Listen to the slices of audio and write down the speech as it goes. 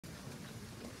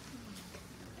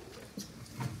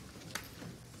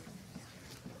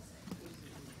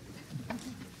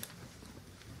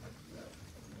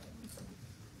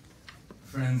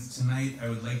friends, tonight I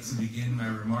would like to begin my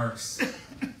remarks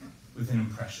with an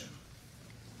impression.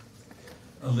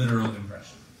 A literal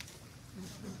impression.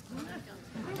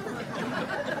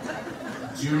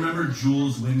 Do you remember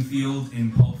Jules Winfield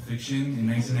in Pulp Fiction in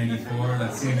 1994?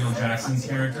 That's Samuel Jackson's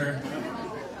character.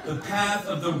 The path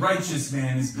of the righteous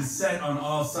man is beset on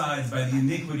all sides by the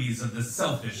iniquities of the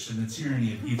selfish and the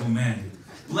tyranny of evil men.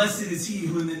 Blessed is he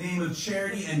who in the name of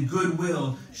charity and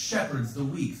goodwill shepherds the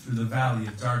weak through the valley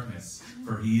of darkness.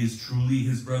 For he is truly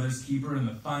his brother's keeper and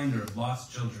the finder of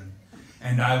lost children.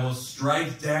 And I will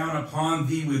strike down upon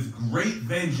thee with great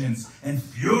vengeance and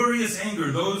furious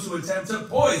anger those who attempt to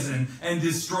poison and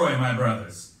destroy my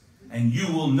brothers. And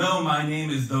you will know my name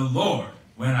is the Lord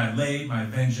when I lay my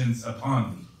vengeance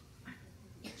upon thee.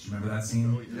 Do you remember that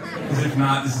scene? Because if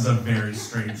not, this is a very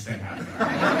strange thing happening.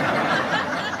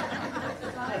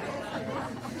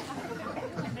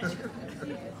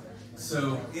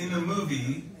 So in the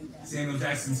movie, Samuel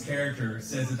Jackson's character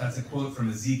says that that's a quote from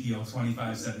Ezekiel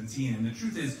 25:17, and the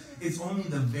truth is, it's only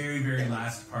the very, very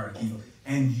last part.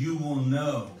 And you will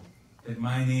know that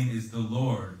my name is the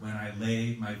Lord when I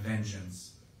lay my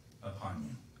vengeance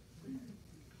upon you.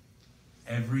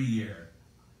 Every year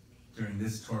during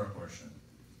this Torah portion,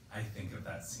 I think of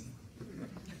that scene.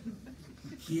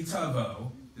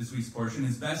 Tavo, this week's portion,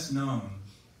 is best known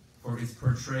for its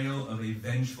portrayal of a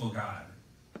vengeful God.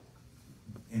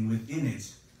 And within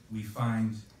it, we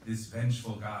find this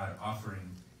vengeful God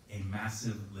offering a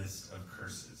massive list of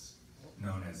curses,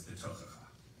 known as the Tochacha.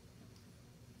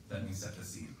 Let me set the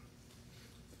scene.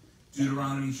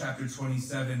 Deuteronomy chapter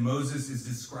 27, Moses is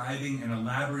describing an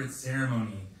elaborate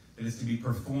ceremony that is to be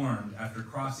performed after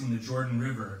crossing the Jordan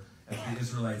River as the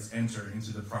Israelites enter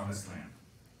into the Promised Land.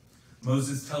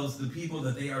 Moses tells the people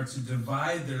that they are to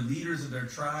divide their leaders of their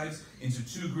tribes into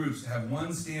two groups, to have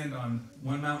one stand on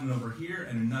one mountain over here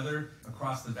and another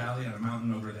across the valley on a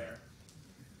mountain over there.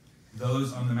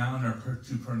 Those on the mountain are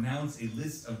to pronounce a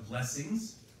list of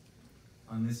blessings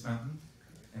on this mountain,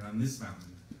 and on this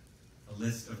mountain, a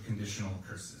list of conditional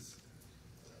curses.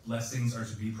 Blessings are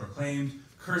to be proclaimed,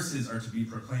 curses are to be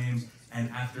proclaimed,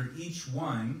 and after each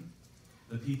one,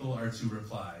 the people are to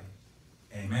reply,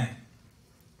 Amen.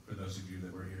 For those of you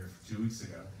that were here 2 weeks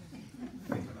ago,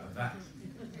 think about that.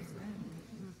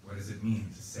 What does it mean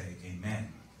to say amen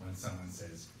when someone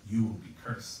says, you will be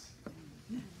cursed?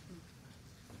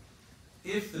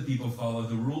 If the people follow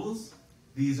the rules,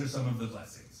 these are some of the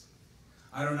blessings.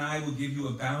 Adonai will give you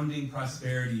abounding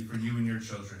prosperity for you and your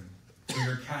children, for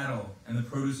your cattle and the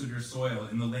produce of your soil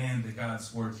in the land that God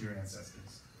swore to your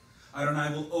ancestors.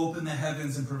 Adonai will open the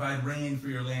heavens and provide rain for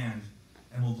your land,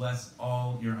 and will bless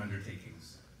all your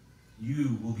undertakings.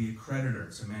 You will be a creditor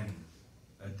to many,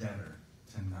 a debtor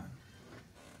to none.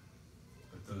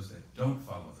 But those that don't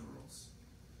follow the rules.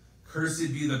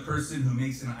 Cursed be the person who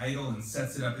makes an idol and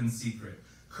sets it up in secret.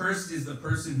 Cursed is the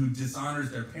person who dishonors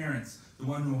their parents, the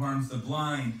one who harms the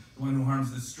blind, the one who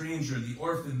harms the stranger, the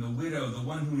orphan, the widow, the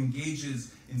one who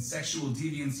engages in sexual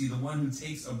deviancy, the one who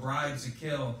takes a bribe to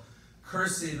kill.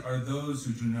 Cursed are those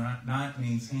who do not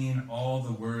maintain all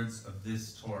the words of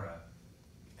this Torah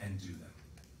and do them.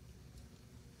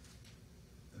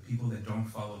 People that don't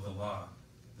follow the law.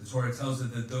 The Torah tells us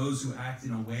that those who act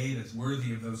in a way that's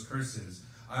worthy of those curses,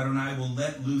 Adonai will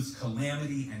let loose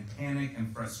calamity and panic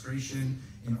and frustration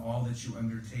in all that you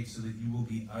undertake, so that you will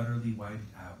be utterly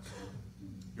wiped out.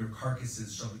 Your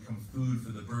carcasses shall become food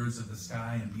for the birds of the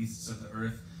sky and beasts of the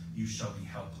earth. You shall be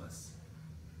helpless.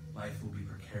 Life will be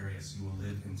precarious. You will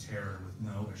live in terror with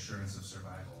no assurance of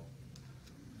survival.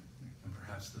 And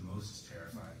perhaps the most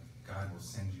terrifying, God will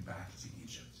send you back to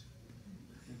Egypt.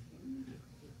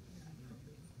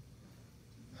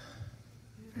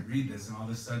 I read this, and all of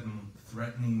a sudden,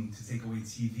 threatening to take away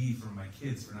TV from my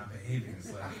kids for not behaving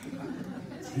is like,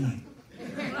 team.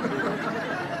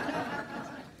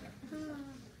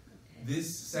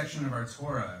 This section of our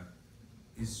Torah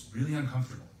is really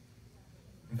uncomfortable.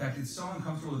 In fact, it's so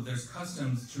uncomfortable that there's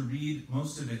customs to read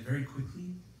most of it very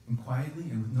quickly and quietly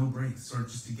and with no breaks, sort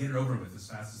of just to get it over with as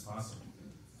fast as possible.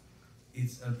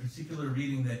 It's a particular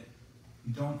reading that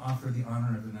you don't offer the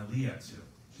honor of an aliyah to.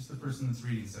 Just the person that's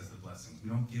reading says the blessings. We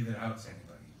don't give it out to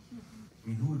anybody. I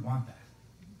mean, who would want that?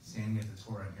 Standing at the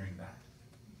Torah and hearing that.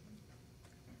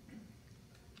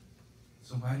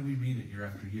 So why do we read it year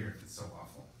after year if it's so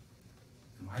awful?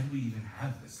 And why do we even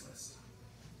have this list?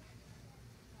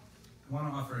 I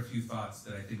want to offer a few thoughts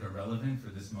that I think are relevant for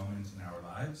this moment in our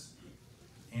lives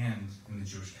and in the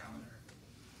Jewish calendar.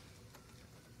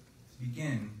 To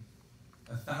begin,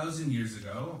 1,000 years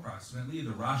ago, approximately,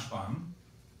 the Rashbam,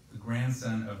 the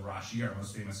grandson of Rashi, our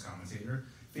most famous commentator,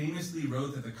 famously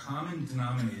wrote that the common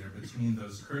denominator between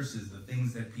those curses, the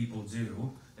things that people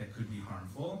do that could be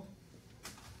harmful,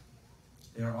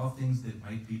 they are all things that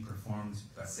might be performed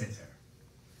baseter,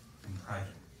 in private,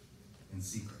 in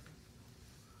secret,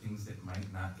 things that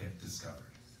might not get discovered.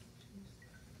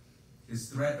 This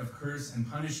threat of curse and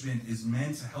punishment is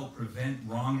meant to help prevent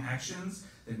wrong actions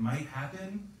that might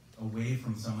happen away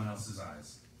from someone else's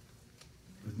eyes,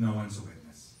 with no one to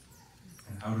witness,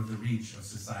 and out of the reach of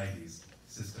society's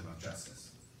system of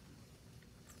justice.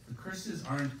 The curses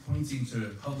aren't pointing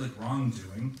to public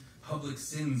wrongdoing. Public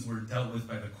sins were dealt with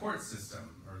by the court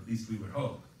system, or at least we would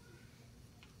hope.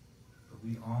 But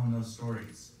we all know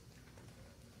stories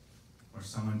where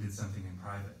someone did something in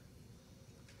private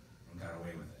and got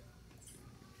away with it.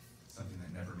 Something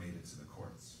that never made it to the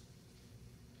courts.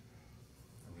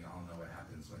 And we all know what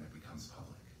happens when it becomes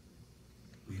public.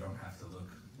 We don't have to look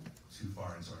too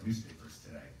far into our newspapers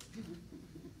today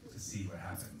to see what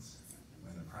happens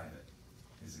when the private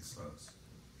is exposed.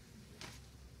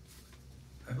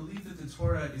 I believe that the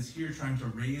Torah is here trying to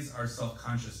raise our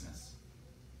self-consciousness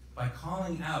by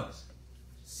calling out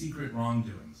secret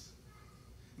wrongdoings,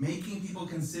 making people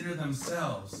consider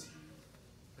themselves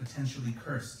potentially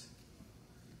cursed,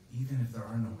 even if there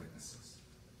are no witnesses.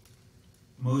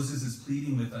 Moses is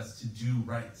pleading with us to do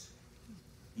right,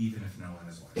 even if no one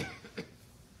is watching.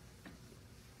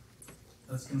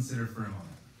 Let's consider for a moment.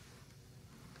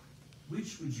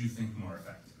 Which would you think more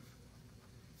effective?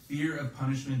 Fear of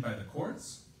punishment by the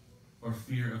courts, or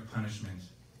fear of punishment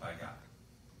by God?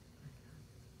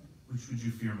 Which would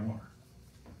you fear more?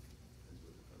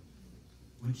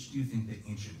 Which do you think the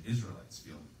ancient Israelites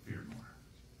feared more?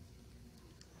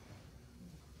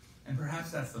 And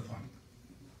perhaps that's the point,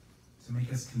 to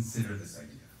make us consider this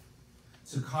idea,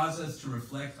 to cause us to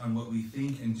reflect on what we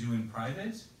think and do in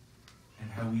private and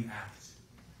how we act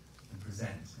and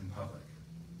present in public.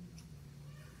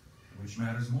 Which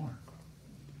matters more,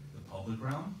 the public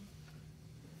realm,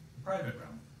 the private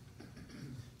realm?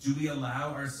 Do we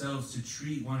allow ourselves to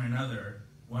treat one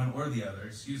or the other,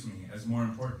 as more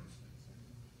important?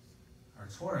 Our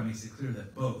Torah makes it clear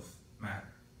that both matter.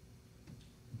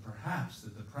 Perhaps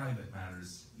that the private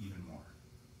matters even more.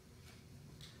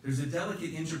 There's a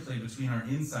delicate interplay between our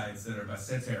insides that are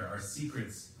baseter, our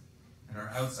secrets, and our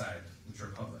outside, which are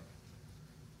public.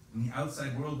 In the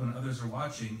outside world, when others are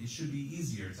watching, it should be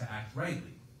easier to act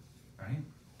rightly, right?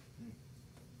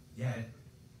 Yet,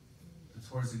 the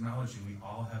Torah is acknowledging we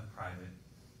all have private,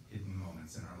 hidden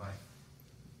moments in our life.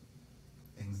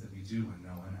 Things that we do when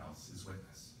no one else is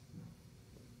witness.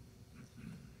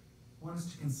 I want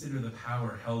us to consider the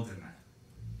power held in that,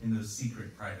 in those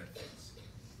secret, private things.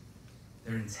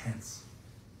 They're intense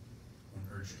and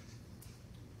urgent.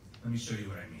 Let me show you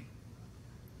what I mean.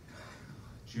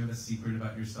 Do you have a secret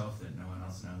about yourself that no one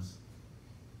else knows?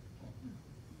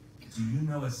 Do you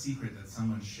know a secret that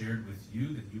someone shared with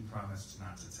you that you promised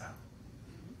not to tell?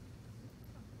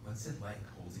 What's it like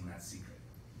holding that secret?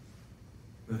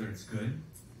 Whether it's good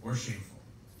or shameful,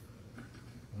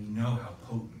 we know how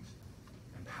potent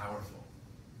and powerful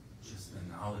just the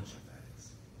knowledge of that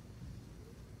is.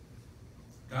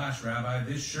 Gosh, Rabbi,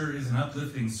 this sure is an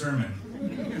uplifting sermon.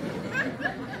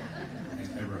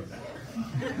 I wrote that.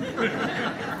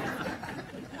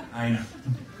 I know.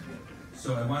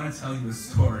 So I want to tell you a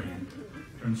story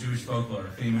from Jewish folklore,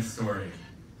 a famous story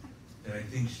that I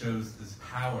think shows this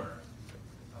power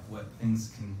of what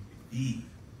things can be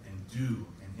and do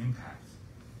and impact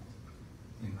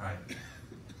in private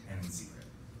and in secret.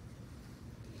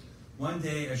 One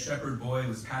day, a shepherd boy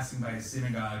was passing by a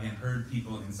synagogue and heard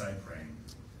people inside praying.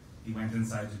 He went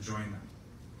inside to join them,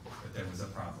 but there was a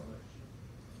problem.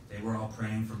 They were all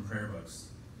praying from prayer books,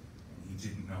 and he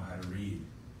didn't know how to read.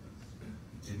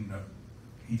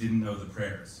 He didn't know the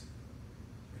prayers,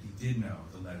 but he did know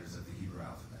the letters of the Hebrew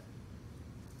alphabet.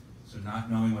 So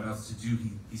not knowing what else to do,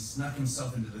 he snuck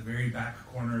himself into the very back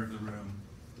corner of the room,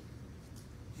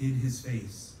 hid his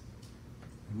face,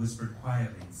 and whispered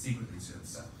quietly and secretly to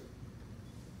himself,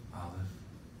 Aleph,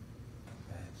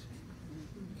 Bet,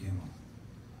 Gimel,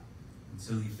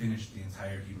 until he finished the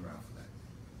entire Hebrew alphabet.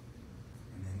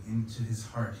 And then into his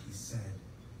heart he said,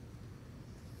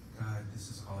 God, this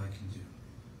is all I can do.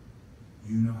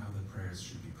 You know how the prayers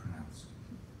should be pronounced.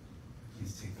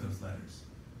 Please take those letters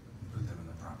and put them in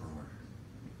the proper order.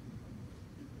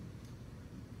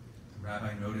 The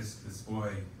rabbi noticed this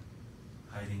boy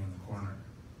hiding in the corner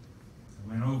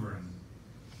and went over and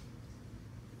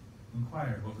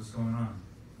inquired what was going on.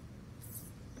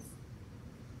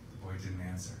 The boy didn't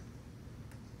answer.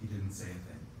 He didn't say a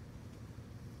thing.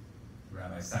 The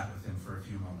rabbi sat with him for a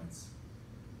few moments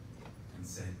and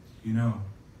said, you know,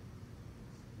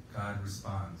 God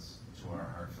responds to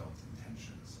our heartfelt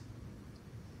intentions.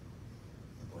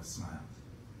 The boy smiled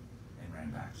and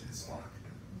ran back to his flock.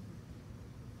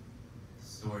 The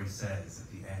story says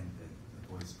at the end that the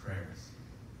boy's prayers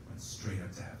went straight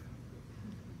up to heaven.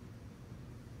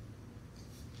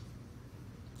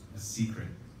 A secret,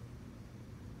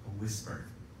 a whisper,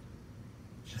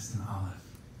 just an olive.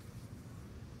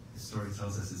 The story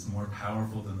tells us it's more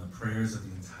powerful than the prayers of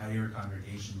the entire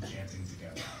congregation chanting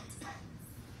together.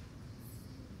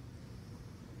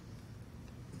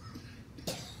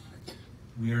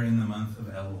 We are in the month of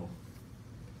Elul,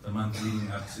 the month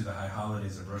leading up to the high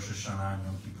holidays of Rosh Hashanah and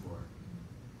Yom Kippur.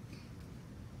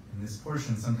 And this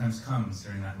portion sometimes comes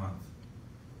during that month.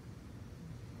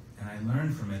 And I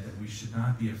learned from it that we should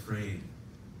not be afraid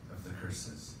of the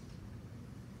curses,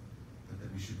 but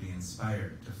that we should be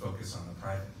inspired to focus on the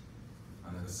private,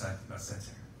 on the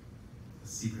baseter, the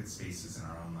secret spaces in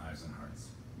our own lives and hearts.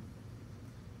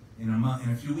 In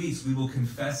a few weeks, we will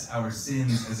confess our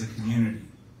sins as a community.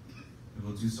 We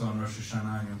will do so on Rosh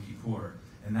Hashanah and Yom Kippur,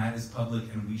 and that is public,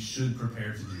 and we should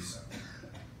prepare to do so.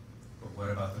 But what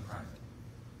about the private?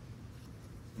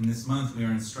 In this month, we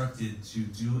are instructed to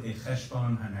do a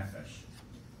cheshbon hanefesh,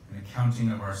 an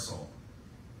accounting of our soul.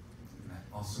 And that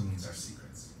also means our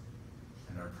secrets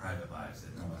and our private lives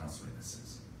that no one else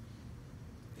witnesses.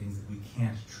 Things that we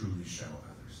can't truly show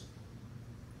others.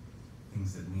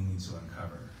 Things that we need to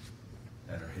uncover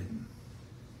that are hidden.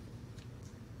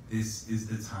 This is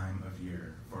the time of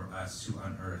year for us to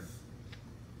unearth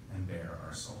and bare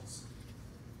our souls.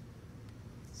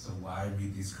 So why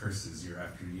read these curses year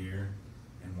after year?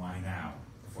 And why now,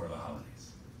 before the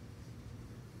holidays?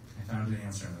 I found an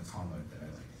answer in the Talmud that I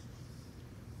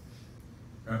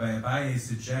liked. Rabbi Abaye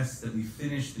suggests that we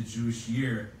finish the Jewish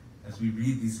year as we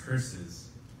read these curses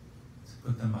to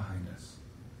put them behind us,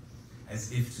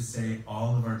 as if to say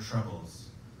all of our troubles,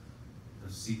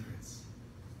 those secrets,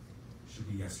 should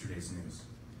be yesterday's news.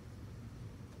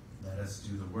 Let us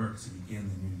do the work to begin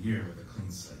the new year with a clean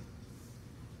slate.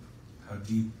 How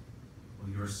deep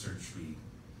will your search be?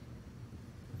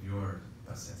 Your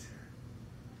baseter,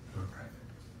 your private,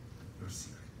 your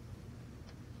secret.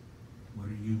 What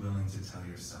are you willing to tell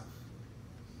yourself?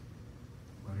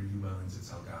 What are you willing to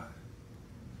tell God?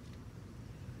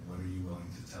 What are you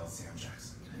willing to tell Sam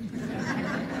Jackson?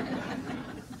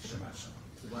 Shabbat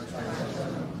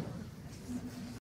Shalom.